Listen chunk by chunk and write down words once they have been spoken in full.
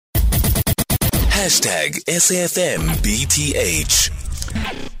#SAFMBTH.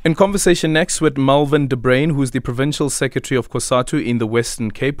 In conversation next with Melvin de Bruin, who is the Provincial Secretary of COSATU in the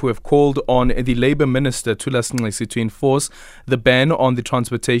Western Cape, who have called on the Labour Minister Thulas Nxesi to enforce the ban on the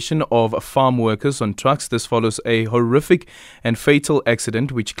transportation of farm workers on trucks. This follows a horrific and fatal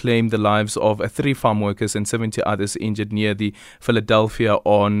accident which claimed the lives of 3 farm workers and 70 others injured near the Philadelphia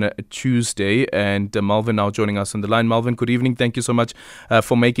on Tuesday. And Melvin now joining us on the line. Melvin, good evening. Thank you so much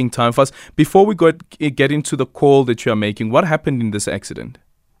for making time for us. Before we get into the call that you are making, what happened in this accident?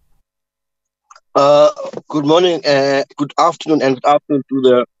 Good morning, good afternoon, and good afternoon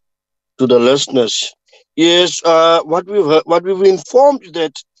to the listeners. Yes, what we've informed is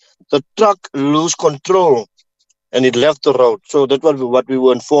that the truck lost control and it left the road. So that's what we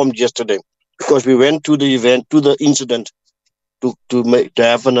were informed yesterday, because we went to the event, to the incident, to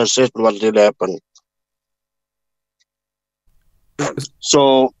have an assessment what did happen.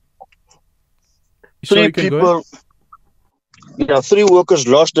 So three workers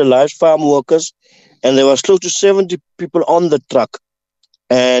lost their lives, farm workers, and there was close to 70 people on the truck.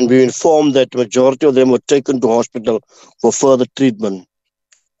 And we informed that the majority of them were taken to hospital for further treatment.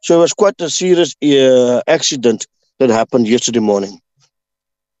 So it was quite a serious accident that happened yesterday morning.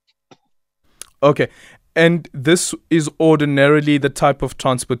 Okay. And this is ordinarily the type of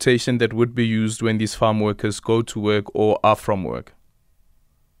transportation that would be used when these farm workers go to work or are from work?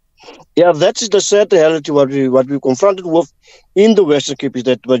 Yeah, that is the sad reality. What we confronted with in the Western Cape is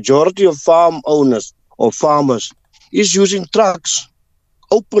that the majority of farm owners or farmers is using trucks,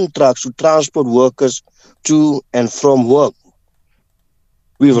 open trucks, to transport workers to and from work.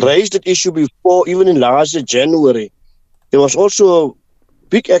 We've raised that issue before, even in last year, January. There was also a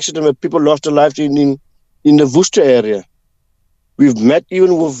big accident where people lost their lives in the Worcester area. We've met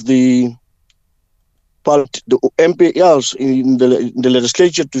even with the MPLs in the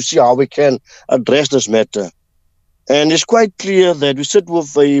legislature to see how we can address this matter. And it's quite clear that we sit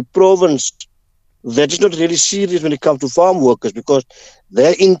with a province that is not really serious when it comes to farm workers, because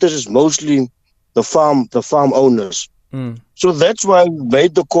their interest is mostly the farm owners. So that's why we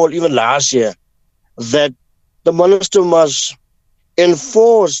made the call even last year that the minister must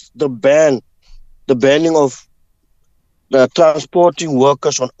enforce the banning of transporting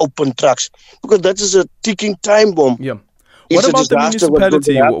workers on open trucks, because that is a ticking time bomb. Yeah. What about the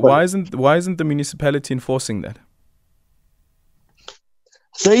municipality? Why isn't the municipality enforcing that?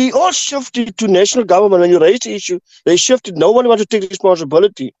 They all shifted to national government. When you raise the issue, they shifted. No one wants to take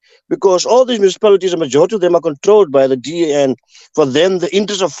responsibility, because all these municipalities, a majority of them are controlled by the DA, and for them, the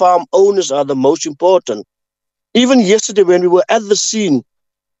interests of farm owners are the most important. Even yesterday, when we were at the scene,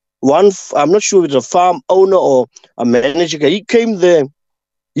 I'm not sure if it's a farm owner or a manager, he came there.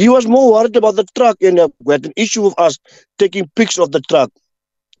 He was more worried about the truck and had an issue with us taking pics of the truck.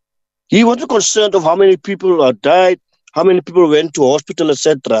 He wasn't concerned of how many people died, how many people went to hospital,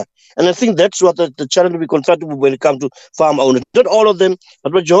 etc. And I think that's what the challenge we confronted with when it comes to farm owners. Not all of them,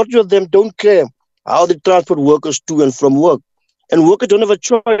 but majority of them don't care how they transport workers to and from work. And workers don't have a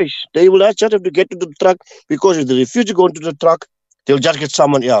choice. They will just have to get to the truck, because if they refuse to go into the truck, they'll just get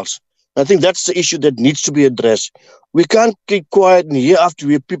someone else. I think that's the issue that needs to be addressed. We can't keep quiet and year after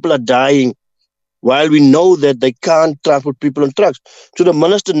year people are dying while we know that they can't transport people on trucks. So the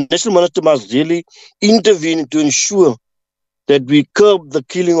national minister must really intervene to ensure that we curb the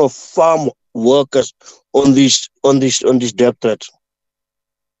killing of farm workers on these death threats.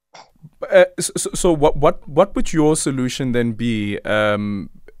 So what would your solution then be?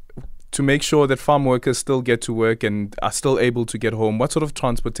 To make sure that farm workers still get to work and are still able to get home? What sort of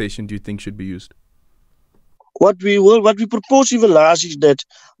transportation do you think should be used? What we proposed even last is that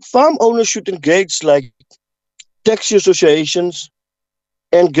farm owners should engage like taxi associations,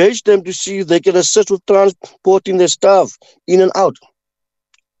 engage them to see if they can assist with transporting their staff in and out.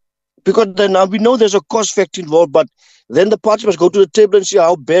 Because then now we know there's a cost factor involved, but then the parties must go to the table and see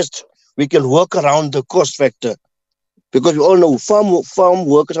how best we can work around the cost factor. Because we all know farm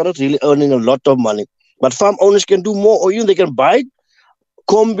workers are not really earning a lot of money. But farm owners can do more, or even they can buy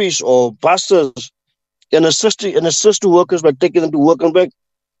combis or buses and assist the workers by taking them to work and back,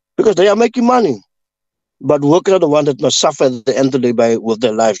 because they are making money. But workers are the ones that must suffer at the end of the day with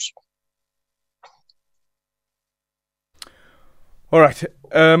their lives. All right.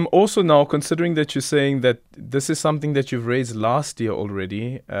 Also now, considering that you're saying that this is something that you've raised last year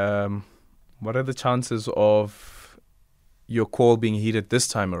already, what are the chances of your call being heeded this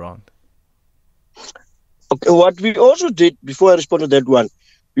time around? Okay, what we also did, before I respond to that one,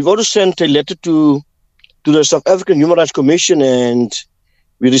 we've also sent a letter to the South African Human Rights Commission, and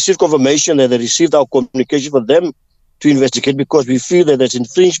we received confirmation that they received our communication for them to investigate, because we feel that there's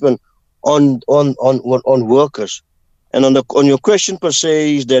infringement on workers. And on your question per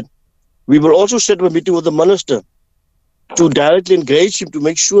se is that we will also set up a meeting with the minister to directly engage him to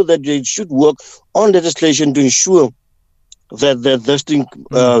make sure that they should work on legislation to ensure that this thing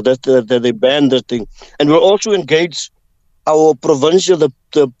that they ban this thing. And we'll also engage our provincial,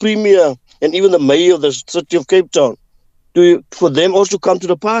 the premier, and even the mayor of the city of Cape Town for them also to come to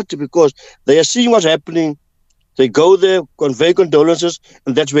the party, because they are seeing what's happening. They go there, convey condolences,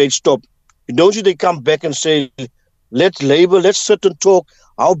 and that's where it stops. You don't see they come back and say, let's sit and talk.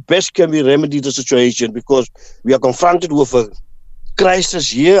 How best can we remedy the situation? Because we are confronted with a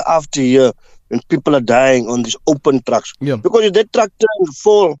crisis year after year when people are dying on these open trucks. Yeah. Because if that truck turns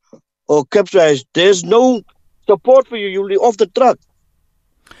fall or capsize, there's no support for you. You'll be off the truck.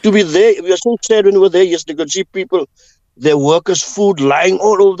 To be there, we are so sad when we were there yesterday. You could see people, their workers' food lying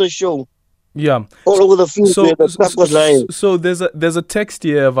all over the show. Yeah, all over the field where the truck was lying. So there's a text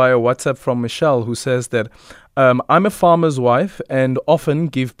here via WhatsApp from Michelle who says that I'm a farmer's wife and often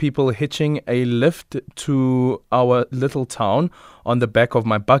give people hitching a lift to our little town on the back of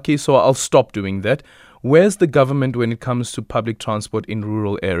my bakkie, so I'll stop doing that. Where's the government when it comes to public transport in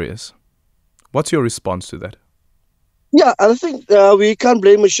rural areas? What's your response to that? Yeah, I think we can't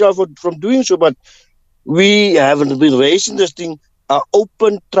blame Michelle from doing so, but we haven't been raising this thing. An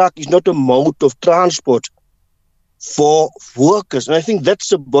open truck is not a mode of transport for workers. And I think that's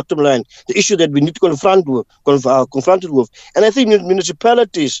the bottom line, the issue that we need to confronted with. And I think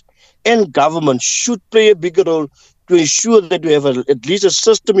municipalities and government should play a bigger role to ensure that we have at least a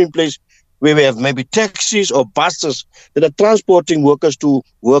system in place where we have maybe taxis or buses that are transporting workers to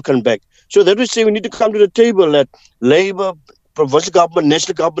work and back. So that we say we need to come to the table that Labour, provincial government,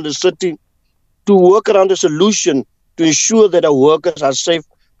 national government, the city, to work around a solution to ensure that our workers are safe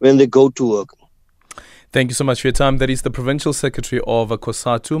when they go to work. Thank you so much for your time. That is the Provincial Secretary of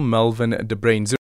COSATU, Melvin de Bruyn.